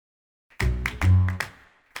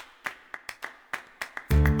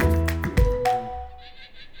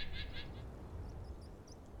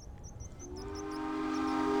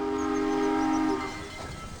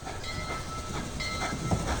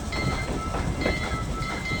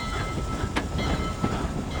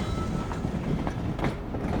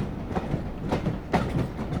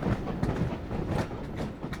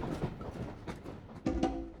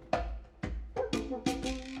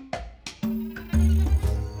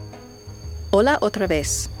Hola otra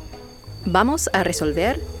vez. Vamos a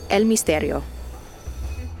resolver el misterio.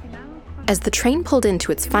 As the train pulled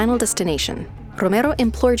into its final destination, Romero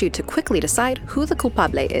implored you to quickly decide who the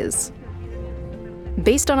culpable is.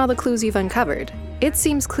 Based on all the clues you've uncovered, it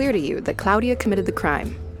seems clear to you that Claudia committed the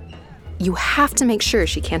crime. You have to make sure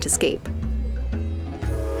she can't escape.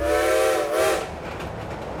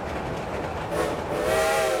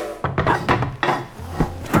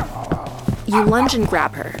 You lunge and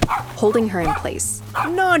grab her, holding her in place.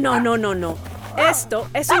 No. Esto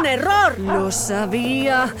es un error. Lo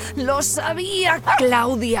sabía,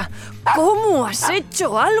 Claudia. ¿Cómo has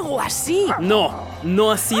hecho algo así?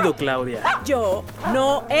 No ha sido Claudia. Yo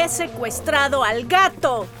no he secuestrado al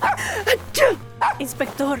gato.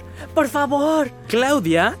 Inspector, por favor.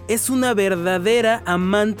 Claudia es una verdadera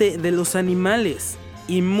amante de los animales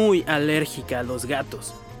y muy alérgica a los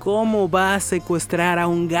gatos. ¿Cómo va a secuestrar a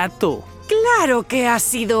un gato? ¡Claro que ha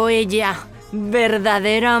sido ella!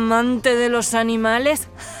 ¿Verdadera amante de los animales?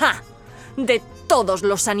 ¡Ja! De todos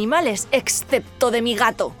los animales, excepto de mi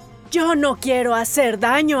gato. Yo no quiero hacer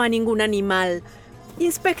daño a ningún animal.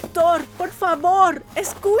 Inspector, por favor,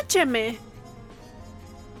 escúcheme.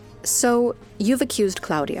 So, you've accused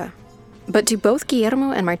Claudia. But do both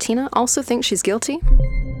Guillermo and Martina also think she's guilty?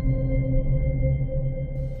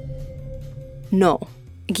 No.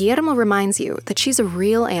 Guillermo reminds you that she's a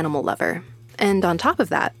real animal lover. And on top of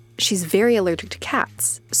that, she's very allergic to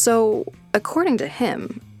cats. So, according to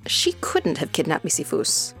him, she couldn't have kidnapped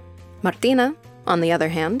Misifus. Martina, on the other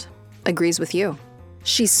hand, agrees with you.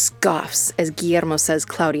 She scoffs as Guillermo says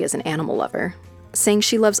Claudia's an animal lover, saying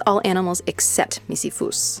she loves all animals except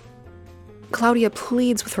Misifus. Claudia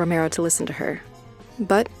pleads with Romero to listen to her,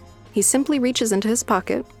 but he simply reaches into his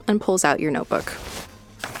pocket and pulls out your notebook.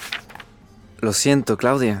 Lo siento,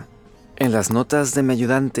 Claudia. En las notas de mi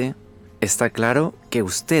ayudante está claro que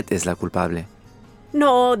usted es la culpable.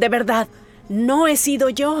 No, de verdad, no he sido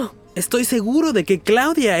yo. Estoy seguro de que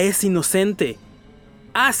Claudia es inocente.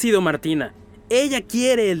 Ha sido Martina. Ella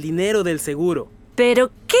quiere el dinero del seguro.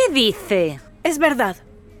 ¿Pero qué dice? Es verdad.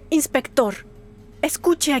 Inspector,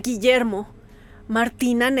 escuche a Guillermo.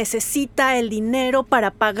 Martina necesita el dinero para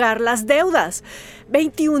pagar las deudas.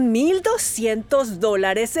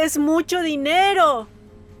 $21,200 es mucho dinero.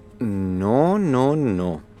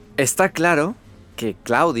 No. Está claro que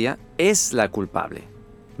Claudia es la culpable.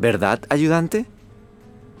 ¿Verdad, ayudante?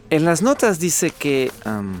 En las notas dice que...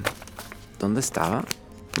 ¿dónde estaba?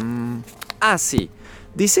 Sí.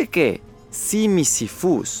 Dice que si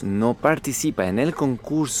Misifus no participa en el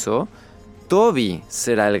concurso, Toby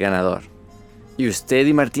será el ganador. Y usted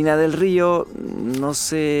y Martina del Río, no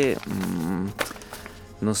se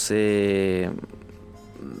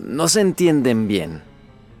entienden bien.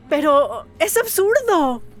 Pero es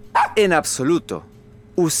absurdo. En absoluto.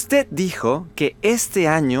 Usted dijo que este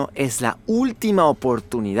año es la última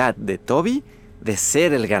oportunidad de Toby de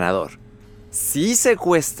ser el ganador. Si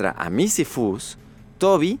secuestra a Misifus,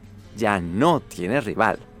 Toby ya no tiene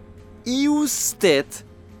rival. Y usted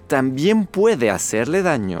también puede hacerle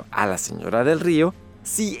daño a la señora del Río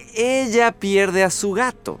si ella pierde a su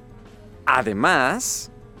gato.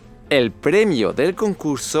 Además, el premio del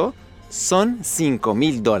concurso son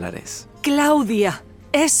 $5,000. Claudia,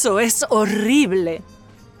 eso es horrible.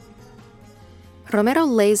 Romero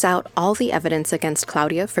lays out all the evidence against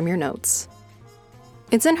Claudia from your notes.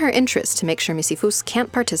 It's in her interest to make sure Misifus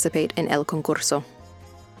can't participate in El Concurso.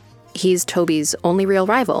 He's Toby's only real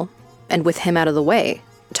rival, and with him out of the way,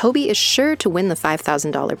 Toby is sure to win the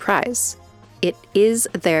 $5,000 prize. It is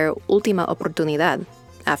their última oportunidad,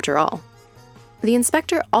 after all. The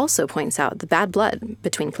inspector also points out the bad blood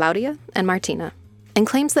between Claudia and Martina, and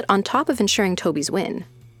claims that on top of ensuring Toby's win,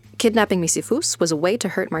 kidnapping Misifus was a way to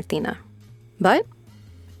hurt Martina. But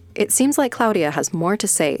it seems like Claudia has more to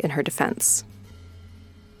say in her defense.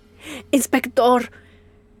 Inspector,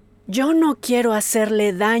 yo no quiero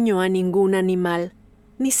hacerle daño a ningún animal,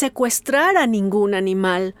 ni secuestrar a ningún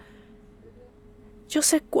animal. Yo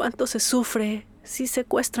sé cuánto se sufre si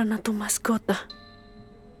secuestran a tu mascota.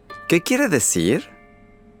 ¿Qué quiere decir?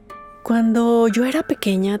 Cuando yo era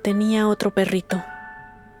pequeña tenía otro perrito.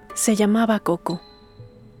 Se llamaba Coco.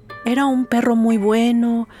 Era un perro muy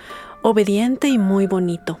bueno, obediente y muy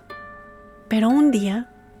bonito. Pero un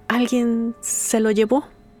día alguien se lo llevó.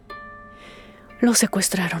 Lo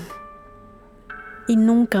secuestraron. Y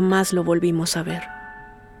nunca más lo volvimos a ver.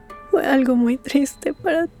 Fue algo muy triste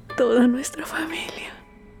para toda nuestra familia.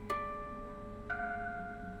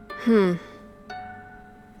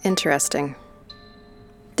 Interesting.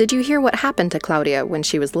 Did you hear what happened to Claudia when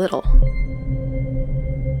she was little?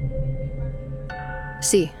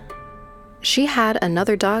 Sí. She had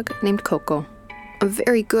another dog named Coco, a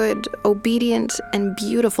very good, obedient, and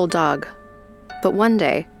beautiful dog. But one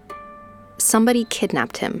day, somebody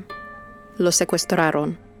kidnapped him. Lo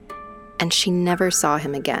secuestraron. And she never saw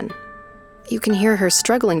him again. You can hear her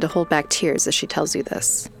struggling to hold back tears as she tells you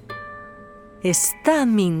this. Está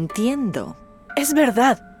mintiendo. Es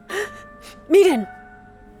verdad. Miren.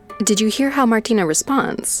 Did you hear how Martina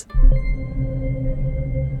responds?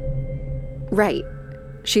 Right.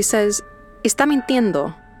 She says, está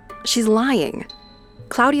mintiendo. She's lying.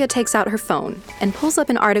 Claudia takes out her phone and pulls up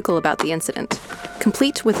an article about the incident,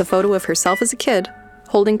 complete with a photo of herself as a kid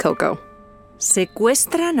holding Coco.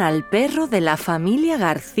 Secuestran al perro de la familia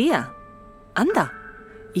García. Anda,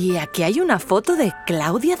 y aquí hay una foto de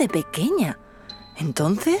Claudia de pequeña.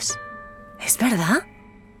 Entonces, ¿es verdad?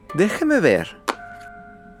 Déjeme ver.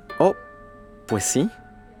 Oh, pues sí.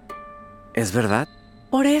 ¿Es verdad?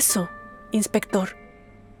 Por eso, inspector,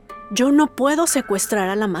 yo no puedo secuestrar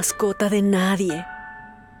a la mascota de nadie,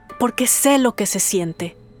 porque sé lo que se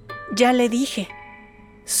siente. Ya le dije,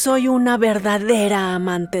 soy una verdadera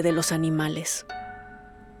amante de los animales.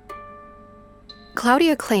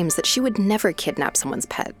 Claudia claims that she would never kidnap someone's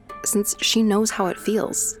pet, since she knows how it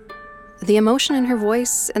feels. The emotion in her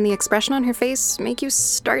voice and the expression on her face make you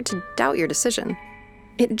start to doubt your decision.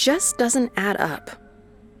 It just doesn't add up.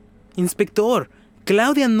 Inspector,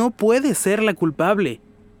 Claudia no puede ser la culpable.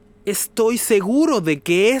 Estoy seguro de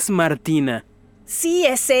que es Martina. Sí,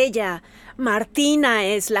 es ella. Martina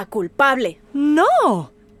es la culpable.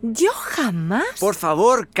 ¡No! ¡Yo jamás! Por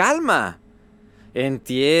favor, calma.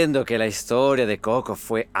 Entiendo que la historia de Coco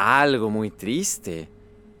fue algo muy triste,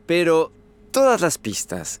 pero todas las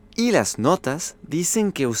pistas y las notas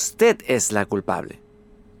dicen que usted es la culpable.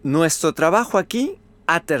 Nuestro trabajo aquí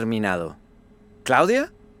ha terminado.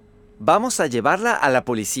 Claudia, vamos a llevarla a la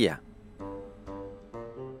policía.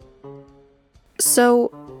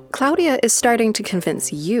 So, Claudia is starting to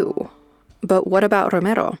convince you. But what about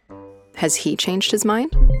Romero? Has he changed his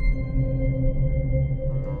mind?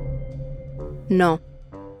 No.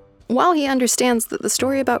 While he understands that the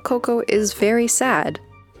story about Coco is very sad,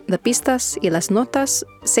 the pistas y las notas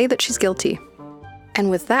say that she's guilty. And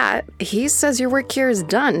with that, he says your work here is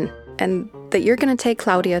done, and that you're going to take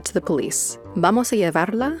Claudia to the police. Vamos a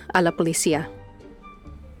llevarla a la policía.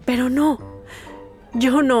 Pero no,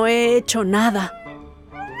 yo no he hecho nada.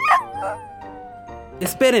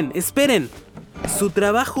 Esperen. Su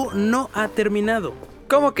trabajo no ha terminado.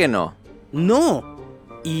 ¿Cómo que no? No.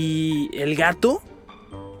 ¿Y el gato?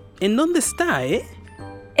 ¿En dónde está,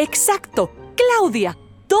 Exacto. Claudia,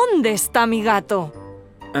 ¿dónde está mi gato?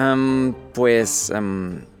 El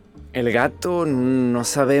gato no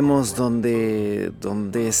sabemos dónde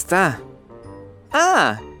está.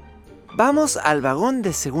 Ah, vamos al vagón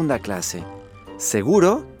de segunda clase.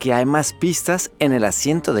 Seguro que hay más pistas en el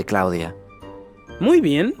asiento de Claudia. Muy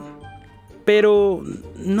bien, pero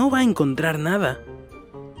no va a encontrar nada.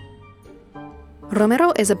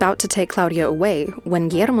 Romero is about to take Claudia away when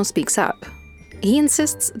Guillermo speaks up. He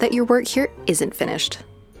insists that your work here isn't finished.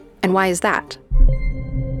 And why is that?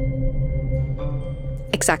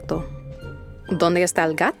 Exacto. ¿Dónde está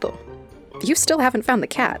el gato? You still haven't found the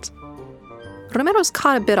cat. Romero's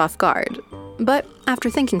caught a bit off guard, but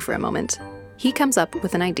after thinking for a moment, he comes up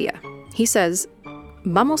with an idea. He says,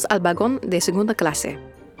 Vamos al vagón de segunda clase.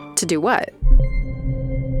 To do what?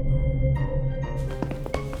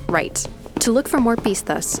 Right. To look for more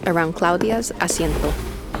pistas around Claudia's asiento.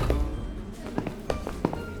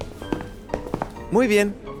 Muy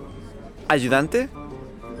bien. Ayudante,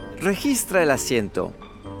 registra el asiento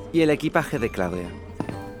y el equipaje de Claudia.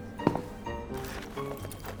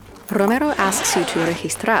 Romero asks you to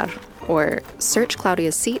registrar, or search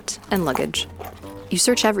Claudia's seat and luggage. You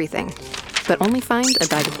search everything, but only find a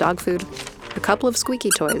bag of dog food, a couple of squeaky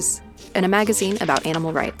toys, and a magazine about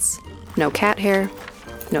animal rights. No cat hair,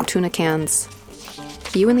 no tuna cans.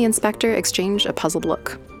 You and the inspector exchange a puzzled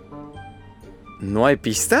look. ¿No hay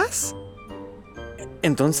pistas?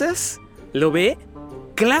 ¿Entonces? ¿Lo ve?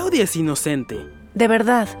 Claudia es inocente. De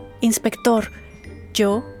verdad, inspector,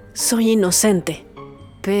 yo soy inocente.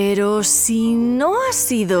 Pero si no ha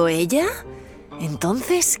sido ella,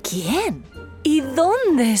 entonces ¿quién? ¿Y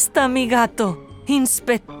dónde está mi gato?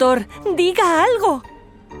 Inspector, diga algo.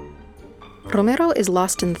 Romero is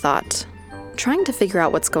lost in thought, trying to figure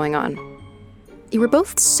out what's going on. You were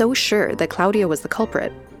both so sure that Claudia was the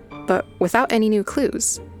culprit, but without any new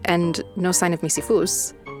clues, and no sign of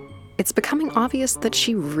Misifus, it's becoming obvious that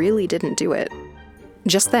she really didn't do it.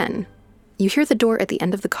 Just then, you hear the door at the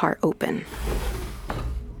end of the car open.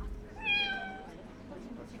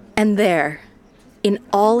 And there, in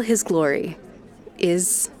all his glory,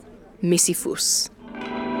 is Misifus.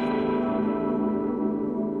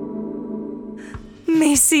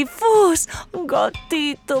 Misifus,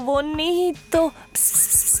 gatito bonito.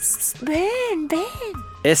 Psst, ven, ven.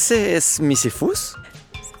 ¿Ese es Misifus?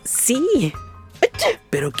 Sí.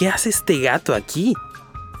 ¿Pero qué hace este gato aquí?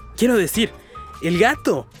 Quiero decir, el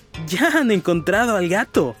gato. Ya han encontrado al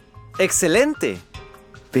gato. ¡Excelente!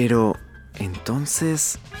 Pero,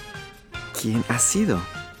 entonces, ¿quién ha sido?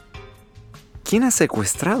 ¿Quién ha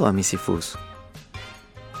secuestrado a Misifus?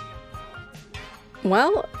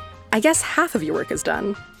 Well, I guess half of your work is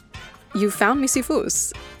done. You found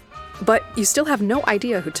Misifus, but you still have no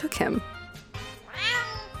idea who took him.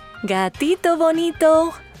 Gatito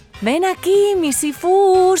bonito, ven aquí,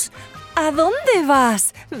 Misifus. ¿A dónde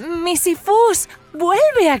vas? Misifus,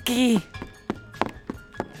 vuelve aquí.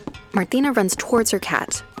 Martina runs towards her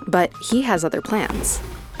cat, but he has other plans.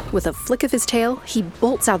 With a flick of his tail, he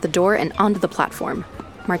bolts out the door and onto the platform.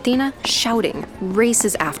 Martina, shouting,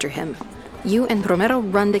 races after him. You and Romero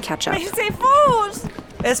run to catch up. Misifus,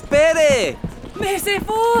 ¡Espere!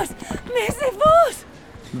 Misifus, Misifus.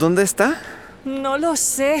 ¿Dónde está? No lo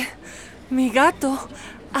sé. Mi gato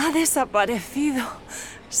ha desaparecido.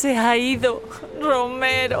 Se ha ido.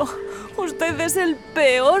 Romero, usted es el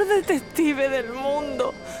peor detective del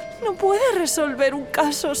mundo. No puede resolver un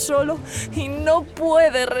caso solo y no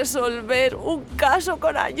puede resolver un caso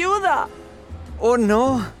con ayuda. ¡Oh,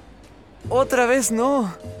 no! ¡Otra vez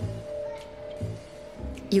no!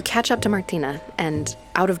 You catch up to Martina, and,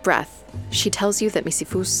 out of breath, she tells you that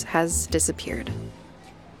Misifus has disappeared.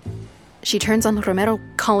 She turns on Romero,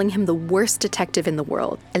 calling him the worst detective in the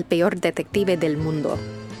world, el peor detective del mundo.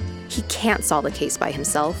 He can't solve a case by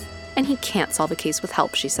himself, and he can't solve a case with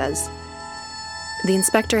help, she says. The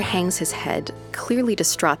inspector hangs his head, clearly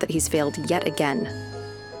distraught that he's failed yet again.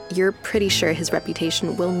 You're pretty sure his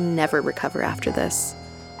reputation will never recover after this.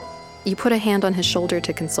 You put a hand on his shoulder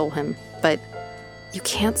to console him, but you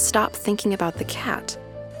can't stop thinking about the cat.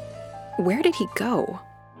 Where did he go?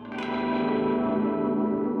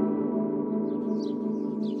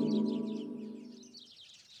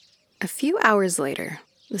 A few hours later,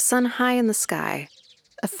 the sun high in the sky,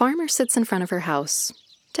 a farmer sits in front of her house,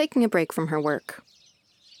 taking a break from her work.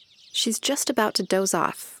 She's just about to doze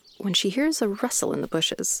off when she hears a rustle in the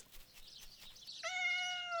bushes.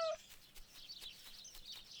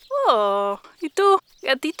 Oh, ¿y tú,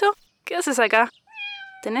 gatito? ¿Qué haces acá?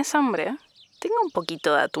 ¿Tenés hambre? Tengo un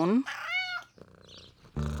poquito de atún.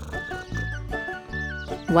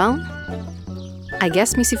 Well, I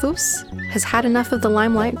guess Misifus has had enough of the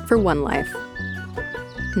limelight for one life.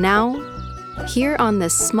 Now, here on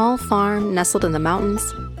this small farm nestled in the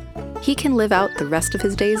mountains, he can live out the rest of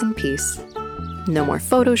his days in peace. No more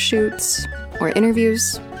photo shoots or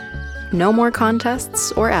interviews, no more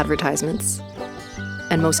contests or advertisements,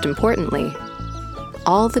 and most importantly,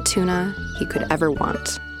 all the tuna he could ever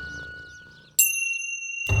want.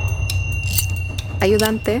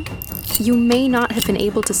 Ayudante, you may not have been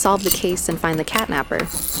able to solve the case and find the catnapper,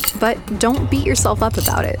 but don't beat yourself up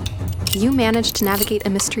about it. You managed to navigate a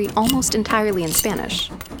mystery almost entirely in Spanish,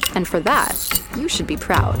 and for that, you should be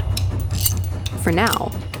proud. For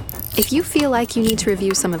now, if you feel like you need to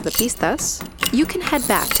review some of the pistas, you can head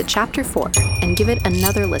back to Chapter 4 and give it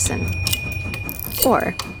another listen.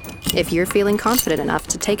 Or, if you're feeling confident enough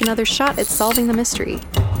to take another shot at solving the mystery,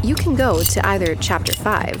 you can go to either Chapter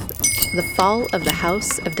 5, The Fall of the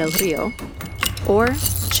House of Del Rio, or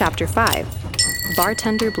Chapter 5,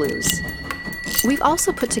 Bartender Blues. We've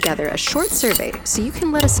also put together a short survey so you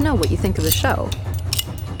can let us know what you think of the show.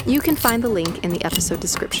 You can find the link in the episode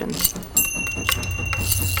description.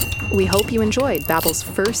 We hope you enjoyed Babbel's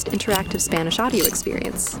first interactive Spanish audio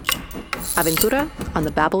experience. Aventura on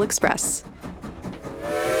the Babbel Express.